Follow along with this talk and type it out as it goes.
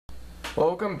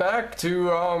Welcome back to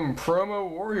Promo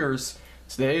Warriors.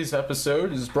 Today's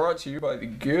episode is brought to you by the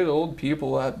good old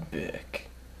people at Bic.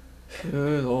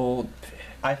 Good old Bic.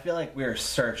 I feel like we're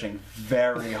searching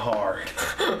very hard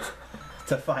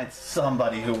to find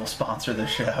somebody who will sponsor the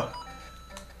show.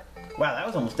 Wow, that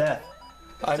was almost death.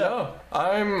 I know.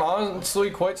 I'm honestly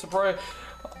quite surprised.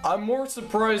 I'm more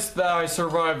surprised that I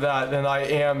survived that than I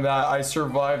am that I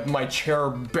survived my chair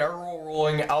barrel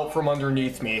rolling out from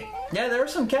underneath me. Yeah, there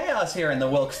was some chaos here in the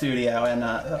Wilk studio, and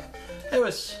it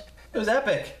was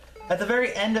epic. At the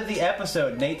very end of the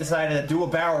episode, Nate decided to do a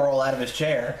barrel roll out of his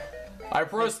chair. I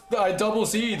double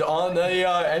Z'd on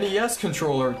a NES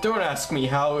controller. Don't ask me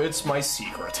how, it's my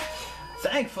secret.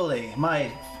 Thankfully,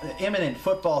 my imminent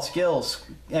football skills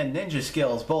and ninja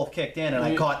skills both kicked in, and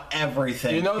I caught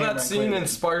everything. You know that scene in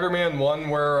Spider-Man 1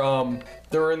 where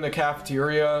they're in the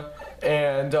cafeteria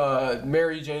and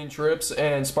Mary Jane trips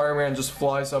and Spider-Man just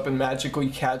flies up and magically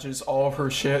catches all of her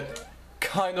shit?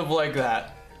 Kind of like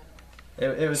that.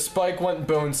 It was Spike went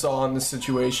bonesaw in the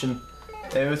situation.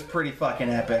 It was pretty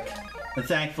fucking epic. And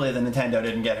thankfully the Nintendo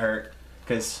didn't get hurt,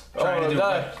 because trying to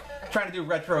do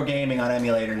retro gaming on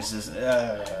emulators is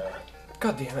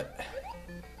God damn it.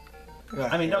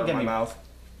 I mean, don't get me mouth.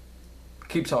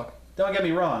 Keep talking. Don't get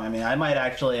me wrong. I mean, I might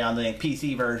actually, on the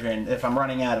PC version, if I'm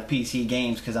running out of PC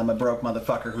games because I'm a broke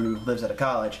motherfucker who lives at a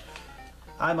college,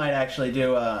 I might actually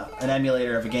do an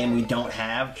emulator of a game we don't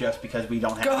have just because we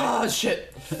don't have it. Ah,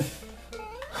 shit.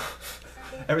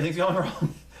 Everything's going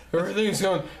wrong. Everything's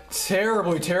going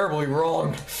terribly, terribly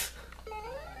wrong.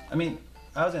 I mean,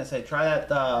 I was gonna say, try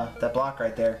that block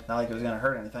right there. Not like it was gonna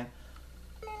hurt anything.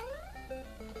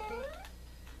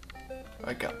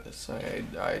 I got this. I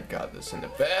got this in the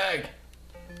bag.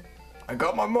 I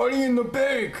got my money in the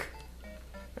bank.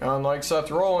 And unlike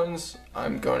Seth Rollins,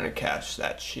 I'm going to cash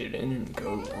that shit in and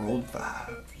go roll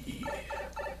 5. Yeah.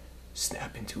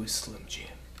 Snap into a Slim Jim.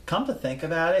 Come to think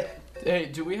about it. Hey,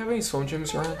 do we have any Slim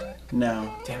Jims around?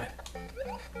 No. Damn it.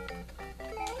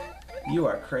 You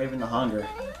are craving the hunger.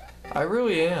 I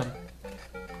really am.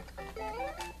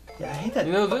 Yeah, I hate that.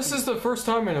 You know, this is the first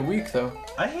time in a week, though.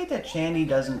 I hate that Chandy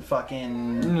doesn't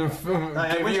fucking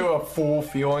give you a full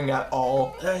feeling at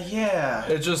all. Yeah.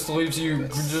 It just leaves you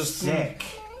just sick.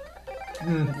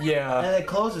 Yeah. And it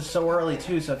closes so early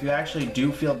too, so if you actually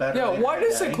do feel better. Yeah, why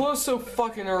does it close so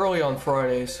fucking early on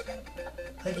Fridays?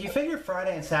 Like, you figure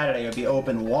Friday and Saturday would be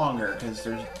open longer because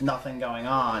there's nothing going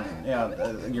on. You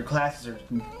know, your classes are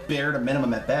bare to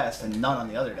minimum at best, and none on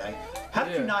the other day. How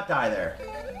did you not die there?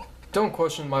 Don't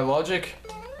question my logic.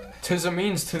 'Tis a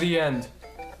means to the end.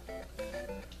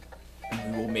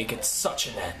 And we will make it such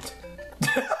an end.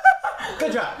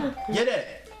 Good job. You did it.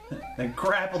 Then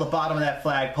grapple the bottom of that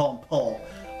flagpole and pull.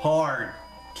 Hard.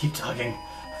 Keep tugging.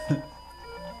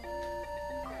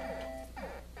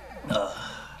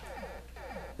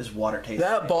 This water tastes.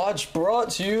 That botch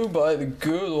brought to you by the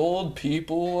good old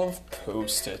people of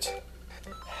Post-it.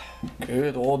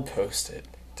 Good old Post-it.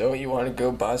 Don't you want to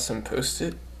go buy some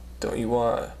Post-it? Don't you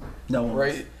want Don't you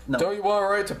want to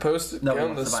write to Post-it? No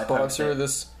Become the sponsor of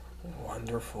this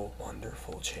wonderful,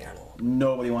 wonderful channel.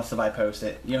 Nobody wants to buy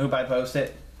Post-it. You know who buy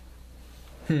Post-it?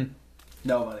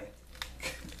 Nobody.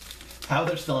 How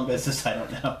they're still in business, I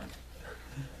don't know.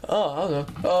 Oh, I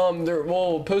don't know.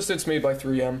 Well, Post-it's made by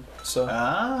 3M, so.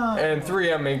 Ah. And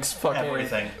 3M makes fucking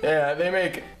everything. Yeah, they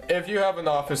make. If you have an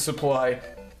office supply,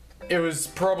 it was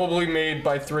probably made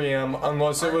by 3M,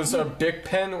 unless it was a Bic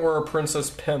pen or a Princess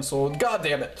pencil. God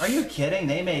damn it! Are you kidding?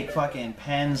 They make fucking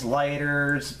pens,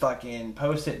 lighters, fucking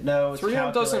Post-it notes.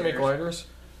 3M doesn't make lighters.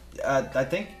 I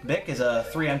think Bic is a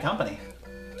 3M company.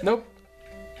 Nope.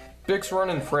 Bic's run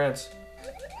in France.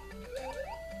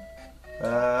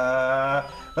 I'm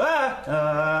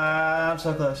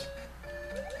so close.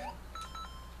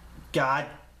 God.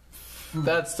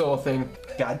 That's still a thing.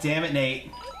 God damn it,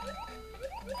 Nate.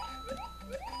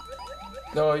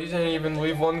 No, you didn't even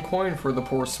leave one coin for the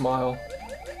poor smile.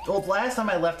 Well, last time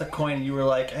I left a coin, you were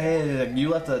like, hey, you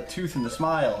left a tooth in the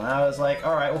smile. And I was like,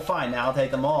 alright, well fine, now I'll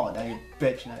take them all. And now you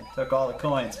bitch, and I took all the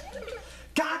coins.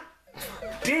 God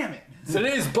damn it.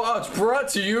 Today's botch brought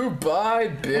to you by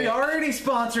Bic. We already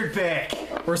sponsored Bic.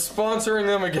 We're sponsoring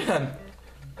them again.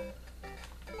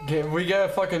 We get a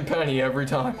fucking penny every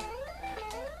time.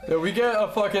 Yeah, we get a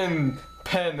fucking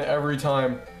pen every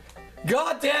time.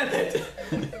 God damn it!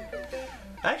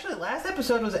 Actually, last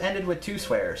episode was ended with 2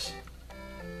 swears.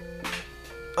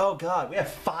 Oh god, we have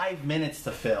 5 minutes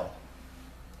to fill.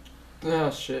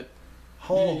 Oh shit.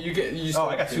 Oh,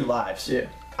 I got 2 lives. Yeah.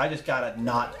 I just gotta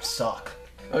not suck.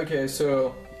 Okay,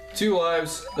 so 2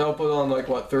 lives, that'll put on like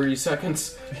what, 30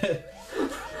 seconds?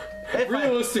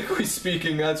 Realistically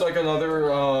speaking, that's like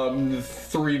another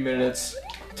 3 minutes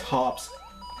tops.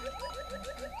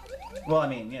 Well, I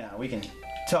mean, you know, we can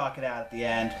talk it out at the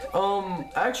end.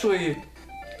 Actually,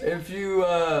 if you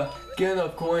get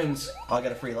enough coins, I'll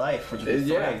get a free life, which is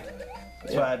free. yeah.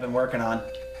 That's what I've been working on,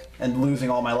 and losing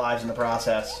all my lives in the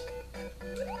process.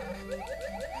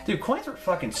 Dude, coins are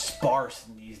fucking sparse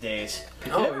in these days.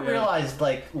 I never realized,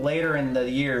 like, later in the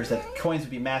years that coins would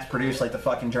be mass-produced like the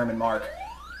fucking German mark.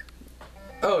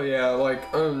 Oh yeah, like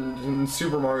in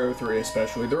Super Mario 3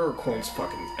 especially, there are coins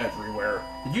fucking everywhere.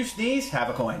 Did you sneeze?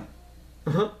 Have a coin.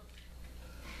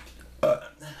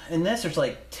 In this, there's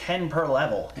like 10 per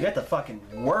level. You have to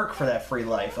fucking work for that free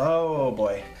life. Oh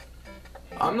boy.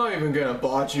 I'm not even gonna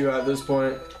botch you at this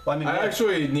point. Well, I mean,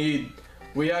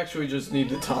 we actually just need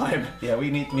the time. Yeah, we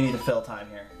need to fill time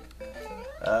here.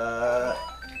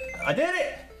 I did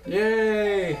it!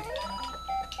 Yay!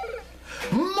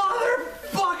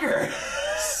 Motherfucker!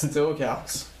 Still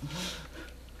counts.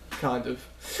 Kind of.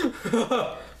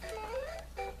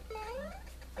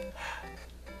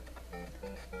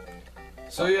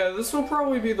 So yeah, this will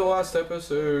probably be the last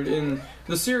episode in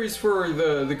the series for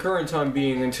the current time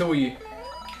being until we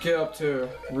get up to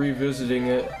revisiting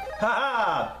it.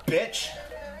 Haha, bitch!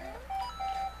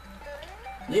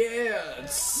 Yeah,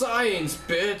 it's science,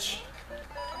 bitch!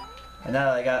 And now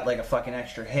that I got like a fucking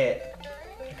extra hit,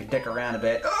 I could dick around a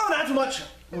bit. Oh, not too much!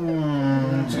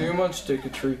 Too much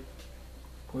dicketry.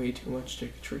 Way too much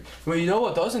dicketry. Well, you know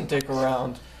what doesn't dick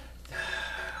around?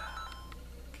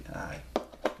 God.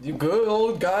 You good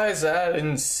old guys at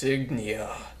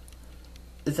Insignia.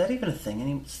 Is that even a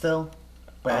thing still?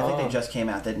 Wait, I think they just came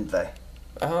out, didn't they?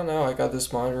 I don't know, I got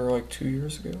this monitor like 2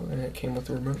 years ago and it came with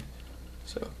the remote.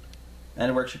 So. And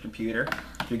it works your computer,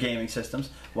 your gaming systems.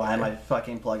 Why am I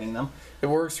fucking plugging them? It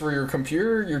works for your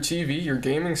computer, your TV, your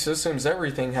gaming systems,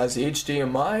 everything. Has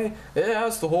HDMI. It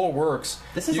has the whole works.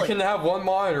 You can have one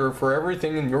monitor for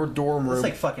everything in your dorm room. It's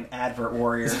like fucking Advert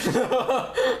Warriors.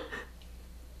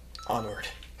 Onward.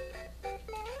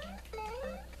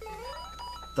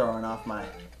 Throwing off my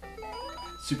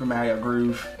Super Mario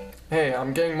groove. Hey,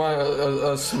 I'm getting my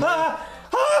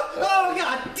Oh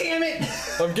god damn it!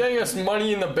 I'm getting us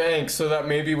money in the bank so that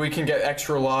maybe we can get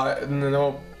extra lot.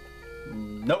 Nope.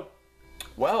 Nope.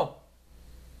 Well.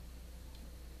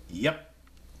 Yep.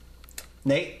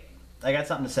 Nate, I got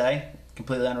something to say.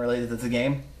 Completely unrelated to the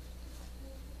game.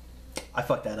 I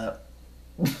fucked that up.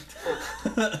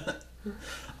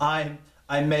 I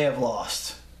may have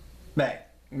lost.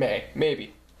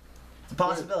 Maybe. It's a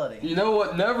possibility. You know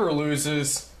what never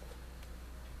loses?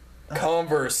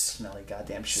 Converse. Smelly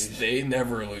goddamn shoes. They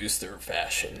never lose their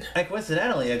fashion. And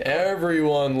coincidentally,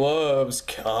 everyone loves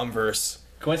Converse.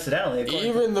 Coincidentally,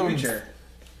 even the future,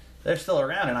 they're still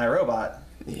around in iRobot.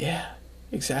 Yeah,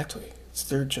 exactly.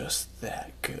 They're just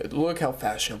that good. Look how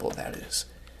fashionable that is.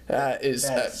 That is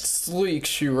a sleek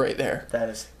shoe right there. That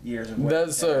is years of wear.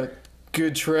 That's a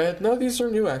good tread. No, these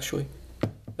are new actually.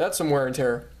 That's some wear and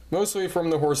tear. Mostly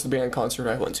from the Horse the Band concert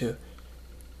I went to.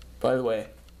 By the way,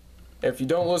 if you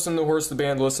don't listen to Horse the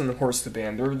Band, listen to Horse the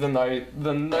Band. They're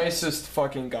the nicest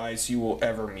fucking guys you will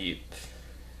ever meet.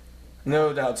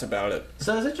 No doubts about it.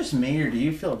 So is it just me, or do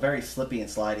you feel very slippy and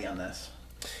slidey on this?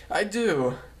 I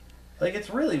do. Like, it's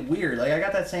really weird. Like, I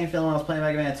got that same feeling when I was playing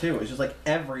Mega Man 2. It was just like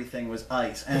everything was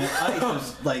ice. And ice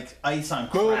was like ice on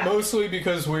crack. Well, mostly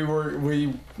because we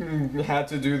had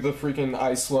to do the freaking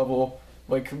ice level,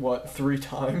 like, what, 3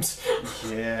 times?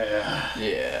 Yeah.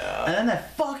 Yeah. And then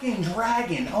that fucking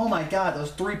dragon. Oh my god,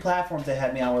 those 3 platforms they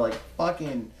had me on were like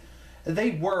fucking...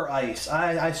 They were ice.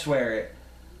 I swear it.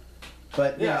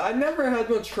 But yeah, I never had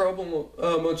much trouble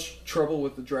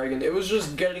with the dragon. It was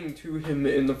just getting to him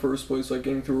in the first place, like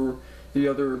getting through the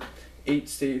other 8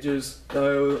 stages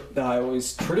that I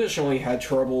always traditionally had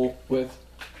trouble with.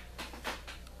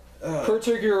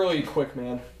 Particularly Quick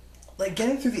Man. Like,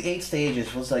 getting through the 8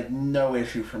 stages was like no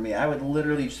issue for me. I would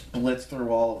literally just blitz through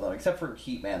all of them, except for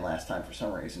Heat Man last time for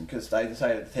some reason, because I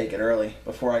decided to take it early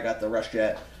before I got the Rush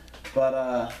Jet. But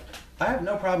I have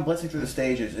no problem blitzing through the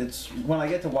stages. It's when I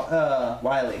get to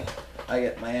Wily, I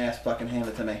get my ass fucking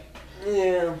handed to me.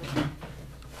 Yeah.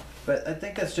 But I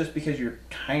think that's just because you're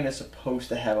kind of supposed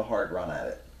to have a hard run at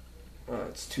it.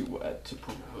 It's too wet to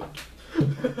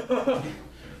promote.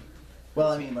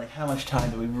 Well, I mean, like, how much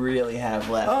time do we really have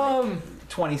left?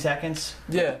 20 seconds?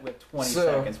 Yeah. With 20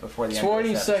 seconds before the end 20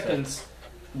 of this episode. seconds.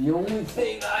 The only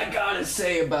thing I gotta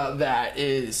say about that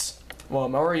is, well,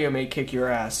 Mario may kick your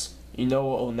ass. You know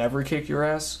what will never kick your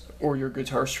ass? Or your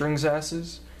guitar strings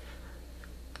asses?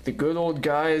 The good old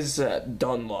guys at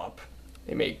Dunlop.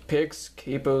 They make picks,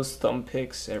 capos, thumb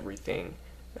picks, everything.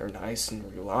 They're nice and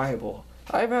reliable.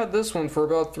 I've had this one for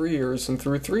about 3 years, and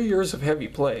through 3 years of heavy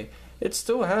play, it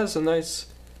still has a nice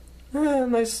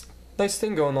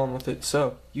thing going on with it.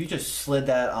 So You just slid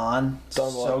that on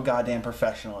Done so what? goddamn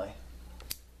professionally.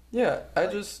 yeah,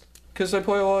 because I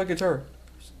play a lot of guitar,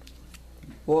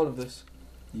 a lot of this.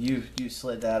 You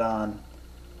slid that on,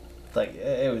 like,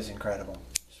 it was incredible.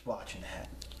 Just watching that.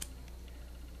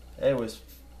 It was,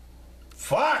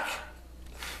 fuck!